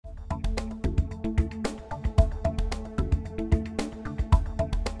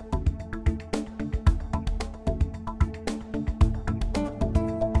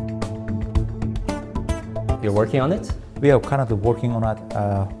You're working on it? We are currently working on it.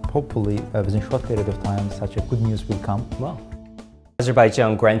 Hopefully, within a short period of time, such a good news will come. Well,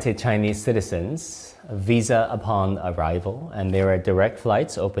 Azerbaijan granted Chinese citizens a visa upon arrival, and there are direct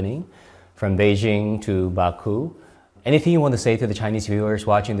flights opening from Beijing to Baku. Anything you want to say to the Chinese viewers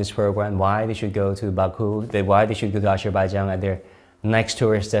watching this program, why they should go to Baku, why they should go to Azerbaijan as their next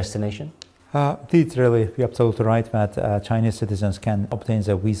tourist destination? Indeed, really, you're absolutely right that Chinese citizens can obtain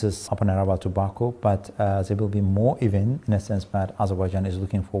their visas upon arrival to Baku, but there will be more even in a sense that Azerbaijan is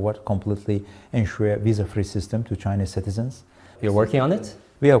looking forward completely ensure visa-free system to Chinese citizens. You're working on it?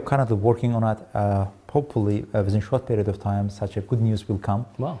 We are currently working on it. Hopefully, within a short period of time, such a good news will come.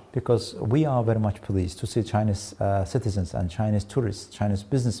 Wow. Because we are very much pleased to see Chinese citizens and Chinese tourists, Chinese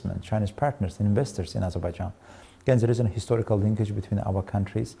businessmen, Chinese partners and investors in Azerbaijan. Again, there is a historical linkage between our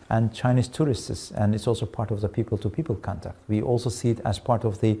countries and Chinese tourists, and it's also part of the people-to-people contact. We also see it as part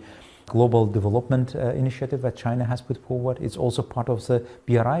of the global development initiative that China has put forward. It's also part of the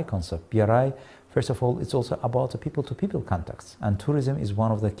BRI concept. BRI, first of all, it's also about the people-to-people contacts, and tourism is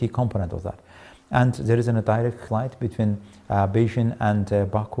one of the key components of that. And there is a direct flight between Beijing and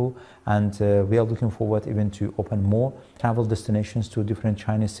Baku, and we are looking forward even to open more travel destinations to different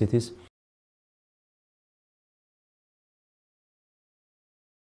Chinese cities.